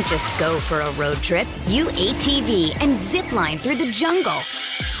 You don't just go for a road trip. You ATV and zip line through the jungle.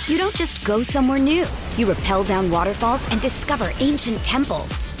 You don't just go somewhere new. You rappel down waterfalls and discover ancient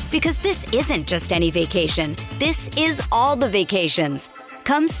temples. Because this isn't just any vacation. This is all the vacations.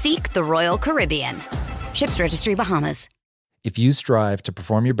 Come seek the Royal Caribbean. Ships Registry, Bahamas. If you strive to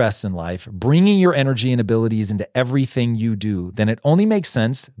perform your best in life, bringing your energy and abilities into everything you do, then it only makes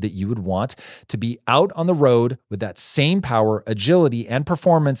sense that you would want to be out on the road with that same power, agility, and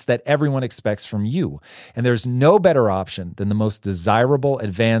performance that everyone expects from you. And there's no better option than the most desirable,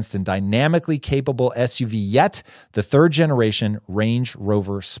 advanced, and dynamically capable SUV yet, the third generation Range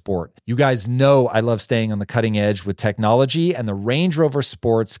Rover Sport. You guys know I love staying on the cutting edge with technology, and the Range Rover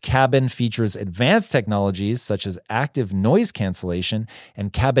Sport's cabin features advanced technologies such as active noise cancellation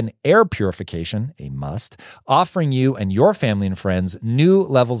and cabin air purification, a must, offering you and your family and friends new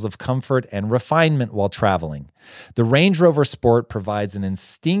levels of comfort and refinement while traveling. The Range Rover Sport provides an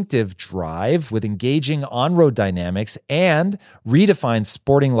instinctive drive with engaging on-road dynamics and redefines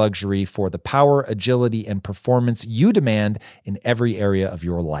sporting luxury for the power, agility, and performance you demand in every area of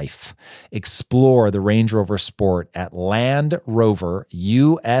your life. Explore the Range Rover Sport at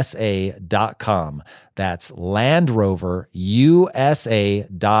LandRoverUSA.com. That's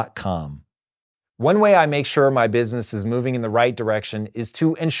LandRoverUSA.com. One way I make sure my business is moving in the right direction is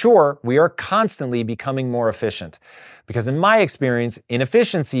to ensure we are constantly becoming more efficient. Because in my experience,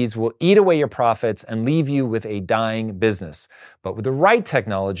 inefficiencies will eat away your profits and leave you with a dying business. But with the right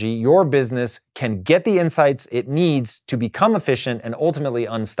technology, your business can get the insights it needs to become efficient and ultimately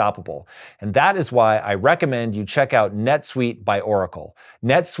unstoppable. And that is why I recommend you check out NetSuite by Oracle.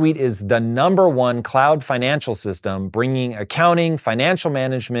 NetSuite is the #1 cloud financial system, bringing accounting, financial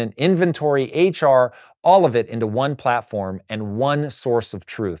management, inventory, HR, all of it into one platform and one source of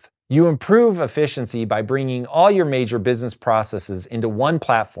truth. You improve efficiency by bringing all your major business processes into one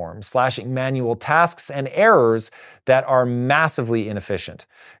platform, slashing manual tasks and errors that are massively inefficient.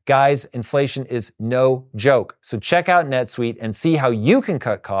 Guys, inflation is no joke. So check out NetSuite and see how you can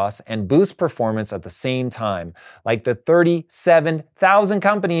cut costs and boost performance at the same time, like the 37,000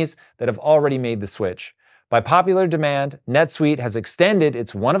 companies that have already made the switch. By popular demand, NetSuite has extended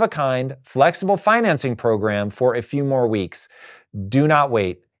its one-of-a-kind, flexible financing program for a few more weeks. Do not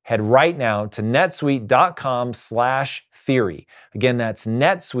wait. Head right now to netsuite.com/theory. Again, that's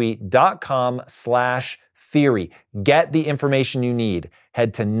netsuite.com/theory. Get the information you need.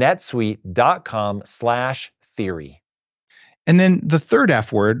 Head to netsuite.com/theory. And then the third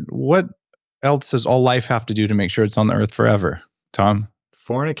F word, what else does all life have to do to make sure it's on the earth forever? Tom?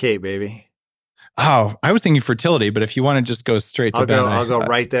 Fornicate, baby. Oh, I was thinking fertility, but if you want to just go straight to that, I'll go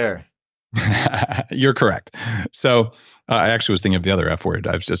right there. You're correct. So I actually was thinking of the other F word.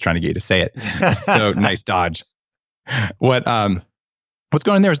 I was just trying to get you to say it. So nice dodge. What's going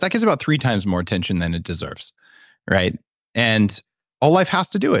on there is that gets about 3 times more attention than it deserves, right? And all life has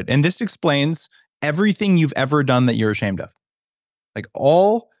to do it. And this explains everything you've ever done that you're ashamed of. Like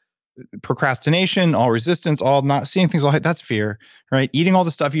all procrastination, all resistance, all not seeing things, all that's fear, right? Eating all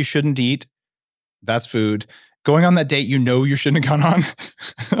the stuff you shouldn't eat, that's food. Going on that date you know you shouldn't have gone on,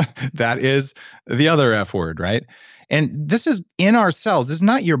 that is the other F word, right? And this is in our cells. This is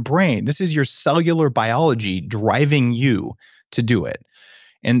not your brain. This is your cellular biology driving you to do it.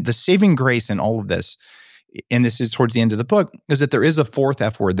 And the saving grace in all of this, and this is towards the end of the book, is that there is a fourth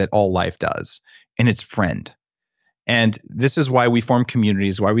F word that all life does, and it's friend. And this is why we form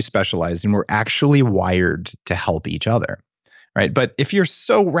communities, why we specialize, and we're actually wired to help each other. Right. But if you're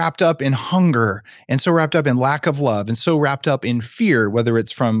so wrapped up in hunger and so wrapped up in lack of love and so wrapped up in fear, whether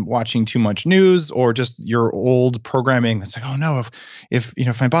it's from watching too much news or just your old programming that's like, oh no, if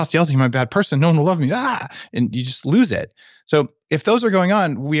my boss yells at me, I'm a bad person, no one will love me. And you just lose it. So if those are going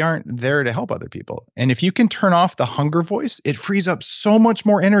on, we aren't there to help other people. And if you can turn off the hunger voice, it frees up so much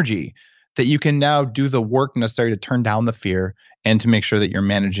more energy that you can now do the work necessary to turn down the fear and to make sure that you're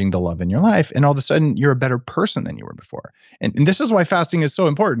managing the love in your life. And all of a sudden, you're a better person than you were before. And this is why fasting is so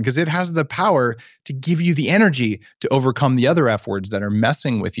important, because it has the power to give you the energy to overcome the other F words that are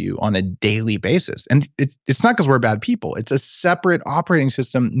messing with you on a daily basis. And it's not because we're bad people. It's a separate operating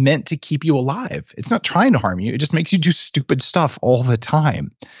system meant to keep you alive. It's not trying to harm you. It just makes you do stupid stuff all the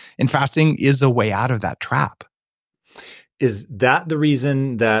time. And fasting is a way out of that trap. Is that the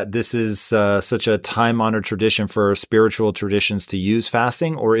reason that this is such a time-honored tradition for spiritual traditions to use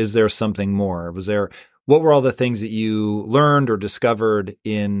fasting, or is there something more? What were all the things that you learned or discovered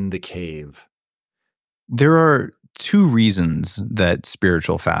in the cave? There are two reasons that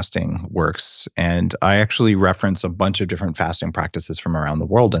spiritual fasting works. And I actually reference a bunch of different fasting practices from around the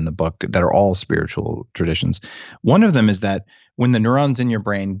world in the book that are all spiritual traditions. One of them is that when the neurons in your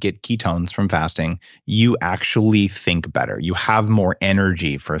brain get ketones from fasting, you actually think better. You have more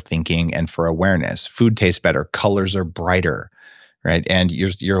energy for thinking and for awareness. Food tastes better. Colors are brighter. Right. And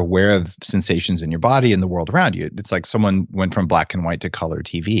you're aware of sensations in your body and the world around you. It's like someone went from black and white to color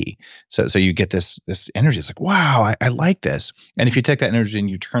TV. So you get this energy. It's like, wow, I like this. And if you take that energy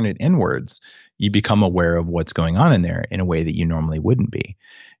and you turn it inwards, you become aware of what's going on in there in a way that you normally wouldn't be.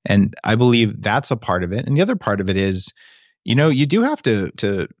 And I believe that's a part of it. And the other part of it is, you do have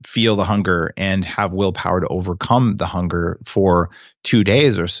to feel the hunger and have willpower to overcome the hunger for 2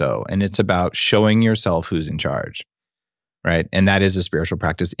 days or so. And it's about showing yourself who's in charge. Right. And that is a spiritual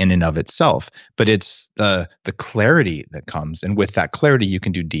practice in and of itself. But it's the clarity that comes. And with that clarity, you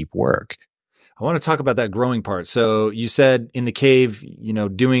can do deep work. I want to talk about that growing part. So you said in the cave,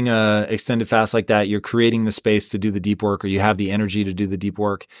 doing a extended fast like that, you're creating the space to do the deep work, or you have the energy to do the deep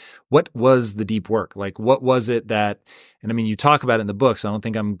work. What was the deep work? Like, what was it that, and I mean, you talk about it in the book, so I don't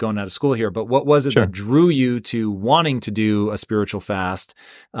think I'm going out of school here, but what was it that drew you to wanting to do a spiritual fast?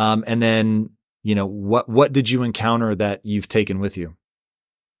 And then, what did you encounter that you've taken with you?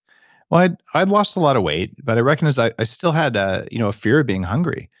 Well, I'd lost a lot of weight, but I recognized I still had a fear of being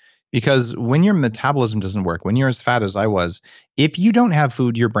hungry, because when your metabolism doesn't work, when you're as fat as I was, if you don't have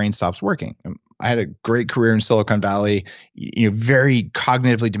food, your brain stops working. I had a great career in Silicon Valley, very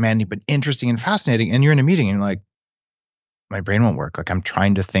cognitively demanding, but interesting and fascinating. And you're in a meeting and you're like, my brain won't work. Like, I'm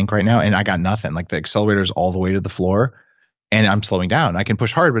trying to think right now and I got nothing. Like, the accelerator's all the way to the floor. And I'm slowing down. I can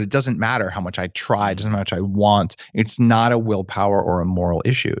push hard, but it doesn't matter how much I try. It doesn't matter how much I want. It's not a willpower or a moral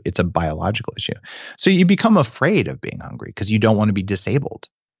issue. It's a biological issue. So you become afraid of being hungry because you don't want to be disabled,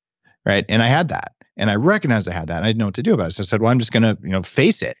 right? And I had that. And I recognized I had that. And I didn't know what to do about it. So I said, well, I'm just going to,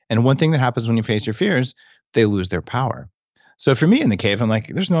 face it. And one thing that happens when you face your fears, they lose their power. So for me in the cave, I'm like,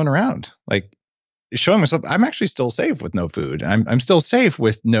 there's no one around. Like, showing myself, I'm actually still safe with no food. I'm still safe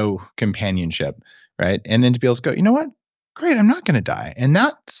with no companionship, right? And then to be able to go, you know what? Great, I'm not going to die. And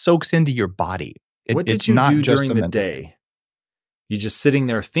that soaks into your body. What did you do during the day? You just sitting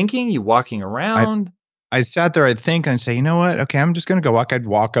there thinking? You walking around? I sat there, I'd think, and say, you know what? Okay, I'm just going to go walk. I'd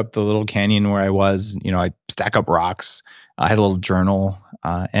walk up the little canyon where I was. I'd stack up rocks. I had a little journal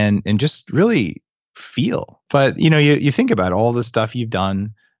and just really feel. But, you think about all the stuff you've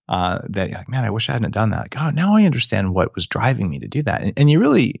done that you're like, man, I wish I hadn't done that. Like, oh, now I understand what was driving me to do that. And you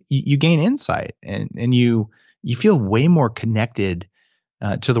really, you gain insight and you feel way more connected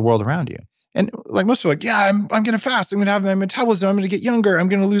to the world around you. And like most people are like, yeah, I'm going to fast. I'm going to have my metabolism. I'm going to get younger. I'm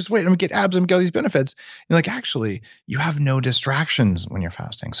going to lose weight. I'm going to get abs. I'm going to get all these benefits. And like, actually, you have no distractions when you're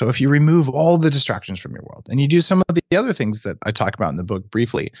fasting. So if you remove all the distractions from your world and you do some of the other things that I talk about in the book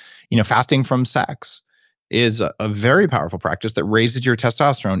briefly, fasting from sex is a very powerful practice that raises your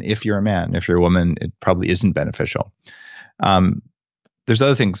testosterone. If you're a man, if you're a woman, it probably isn't beneficial. There's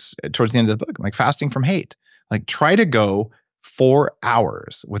other things towards the end of the book, like fasting from hate. Like, try to go 4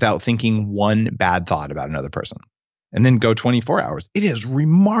 hours without thinking one bad thought about another person, and then go 24 hours. It is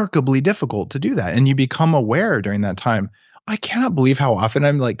remarkably difficult to do that. And you become aware during that time, I cannot believe how often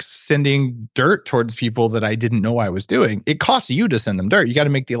I'm like sending dirt towards people that I didn't know I was doing. It costs you to send them dirt. You got to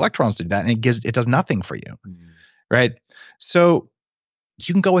make the electrons do that. And it does nothing for you. Right. So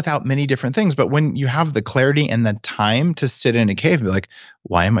you can go without many different things, but when you have the clarity and the time to sit in a cave and be like,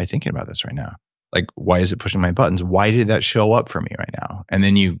 why am I thinking about this right now? Like, why is it pushing my buttons? Why did that show up for me right now? And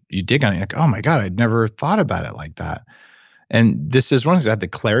then you dig on it, like, oh my God, I'd never thought about it like that. And this is one of the, I had the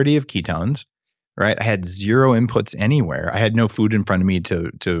clarity of ketones, right? I had zero inputs anywhere. I had no food in front of me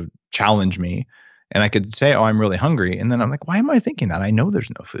to challenge me. And I could say, oh, I'm really hungry. And then I'm like, why am I thinking that? I know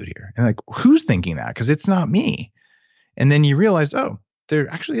there's no food here. And like, who's thinking that? Because it's not me. And then you realize, oh, there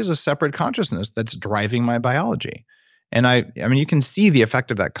actually is a separate consciousness that's driving my biology. And I mean, you can see the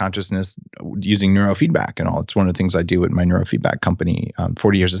effect of that consciousness using neurofeedback and all. It's one of the things I do at my neurofeedback company,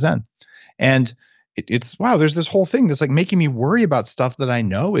 40 Years of Zen. And it's, wow, there's this whole thing that's like making me worry about stuff that I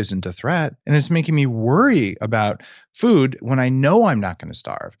know isn't a threat. And it's making me worry about food when I know I'm not going to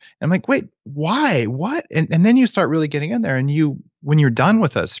starve. And I'm like, wait, why? What? And then you start really getting in there. And when you're done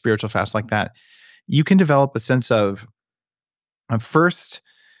with a spiritual fast like that, you can develop a sense of first,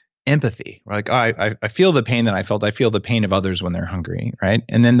 empathy. We're like, oh, I feel the pain that I felt. I feel the pain of others when they're hungry, right?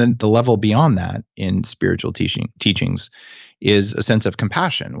 And then the level beyond that in spiritual teachings is a sense of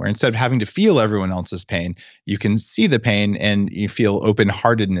compassion, where instead of having to feel everyone else's pain, you can see the pain and you feel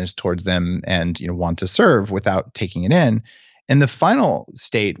open-heartedness towards them and want to serve without taking it in. And the final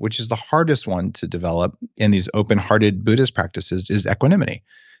state, which is the hardest one to develop in these open-hearted Buddhist practices, is equanimity,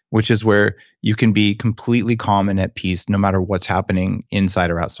 which is where you can be completely calm and at peace no matter what's happening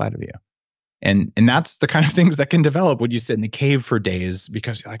inside or outside of you. And that's the kind of things that can develop when you sit in the cave for days,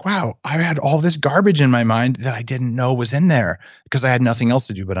 because you're like, wow, I had all this garbage in my mind that I didn't know was in there because I had nothing else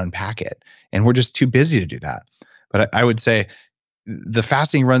to do but unpack it. And we're just too busy to do that. But I would say the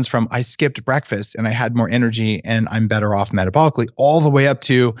fasting runs from I skipped breakfast and I had more energy and I'm better off metabolically, all the way up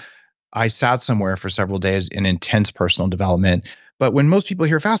to I sat somewhere for several days in intense personal development. But when most people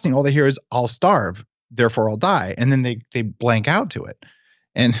hear fasting, all they hear is I'll starve, therefore I'll die. And then they blank out to it.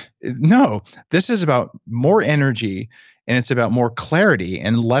 And no, this is about more energy, and it's about more clarity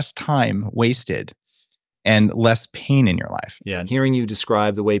and less time wasted and less pain in your life. Yeah. And hearing you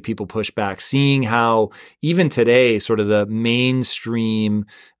describe the way people push back, seeing how even today, sort of the mainstream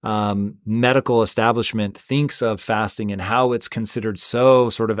medical establishment thinks of fasting and how it's considered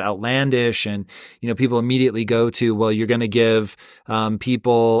so sort of outlandish. And, people immediately go to, well, you're going to give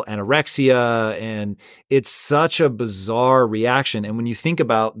people anorexia. And it's such a bizarre reaction. And when you think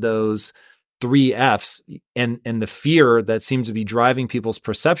about those 3 F's and the fear that seems to be driving people's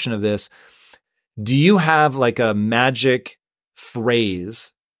perception of this, do you have like a magic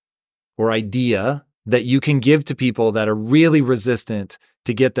phrase or idea that you can give to people that are really resistant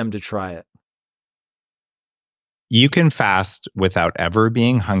to get them to try it? You can fast without ever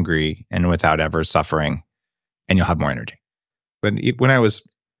being hungry and without ever suffering, and you'll have more energy. But when I was,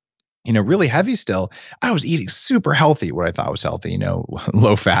 really heavy still, I was eating super healthy, what I thought was healthy,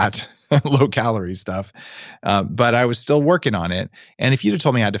 low fat, low calorie stuff. But I was still working on it. And if you'd have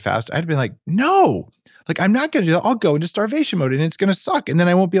told me I had to fast, I'd have been like, no, I'm not going to do that. I'll go into starvation mode and it's going to suck. And then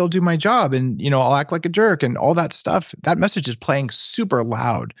I won't be able to do my job and, I'll act like a jerk and all that stuff. That message is playing super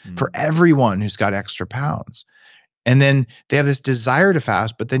loud for everyone who's got extra pounds. And then they have this desire to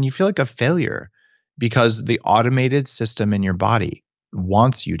fast, but then you feel like a failure because the automated system in your body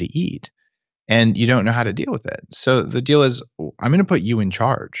wants you to eat and you don't know how to deal with it. So the deal is, I'm going to put you in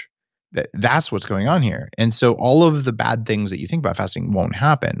charge. That's what's going on here. And so all of the bad things that you think about fasting won't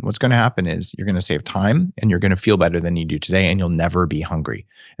happen. What's going to happen is you're going to save time and you're going to feel better than you do today and you'll never be hungry.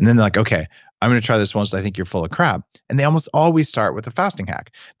 And then they're like, okay, I'm going to try this once. I think you're full of crap. And they almost always start with a fasting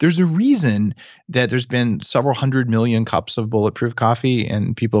hack. There's a reason that there's been several 100 million cups of bulletproof coffee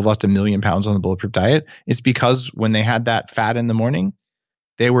and people have lost 1 million pounds on the bulletproof diet. It's because when they had that fat in the morning,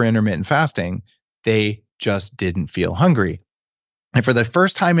 they were intermittent fasting. They just didn't feel hungry. And for the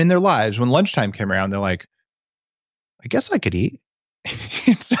first time in their lives, when lunchtime came around, they're like, I guess I could eat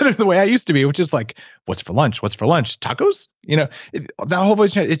instead of the way I used to be, which is like, what's for lunch? What's for lunch? Tacos? That whole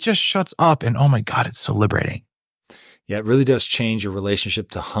voice, it just shuts up. And oh my God, it's so liberating. Yeah, it really does change your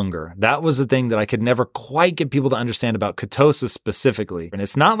relationship to hunger. That was the thing that I could never quite get people to understand about ketosis specifically. And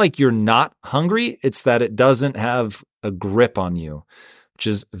it's not like you're not hungry. It's that it doesn't have a grip on you, which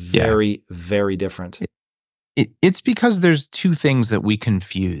is very, very different. It's because there's 2 things that we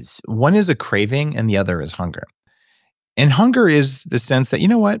confuse. One is a craving and the other is hunger. And hunger is the sense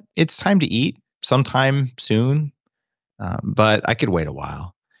that, it's time to eat sometime soon, but I could wait a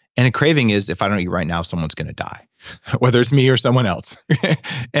while. And a craving is if I don't eat right now, someone's going to die, whether it's me or someone else.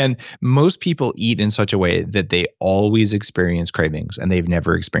 And most people eat in such a way that they always experience cravings and they've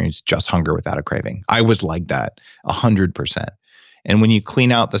never experienced just hunger without a craving. I was like that 100%. And when you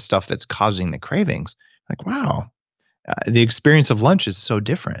clean out the stuff that's causing the cravings, like, wow, the experience of lunch is so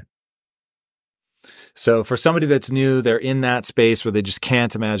different. So for somebody that's new, they're in that space where they just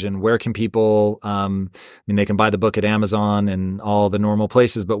can't imagine, where can people, they can buy the book at Amazon and all the normal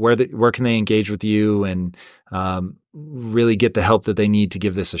places, but where can they engage with you and really get the help that they need to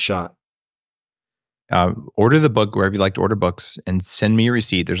give this a shot? Order the book wherever you like to order books and send me a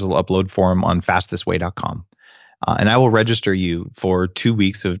receipt. There's a little upload form on fastthisway.com. And I will register you for 2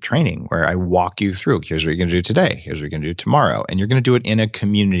 weeks of training where I walk you through. Here's what you're going to do today. Here's what you're going to do tomorrow. And you're going to do it in a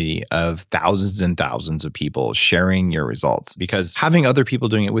community of thousands and thousands of people sharing your results, because having other people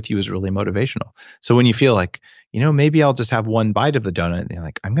doing it with you is really motivational. So when you feel like, maybe I'll just have one bite of the donut, and you're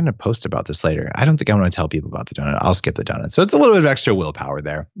like, I'm going to post about this later. I don't think I want to tell people about the donut. I'll skip the donut. So it's a little bit of extra willpower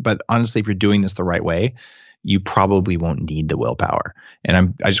there. But honestly, if you're doing this the right way, you probably won't need the willpower.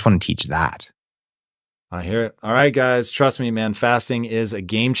 And I just want to teach that. I hear it. All right, guys. Trust me, man. Fasting is a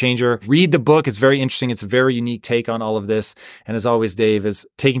game changer. Read the book. It's very interesting. It's a very unique take on all of this. And as always, Dave is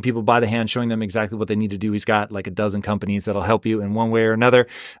taking people by the hand, showing them exactly what they need to do. He's got like a dozen companies that'll help you in one way or another.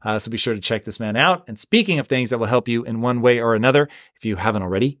 So be sure to check this man out. And speaking of things that will help you in one way or another, if you haven't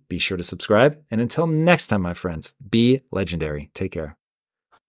already, be sure to subscribe. And until next time, my friends, be legendary. Take care.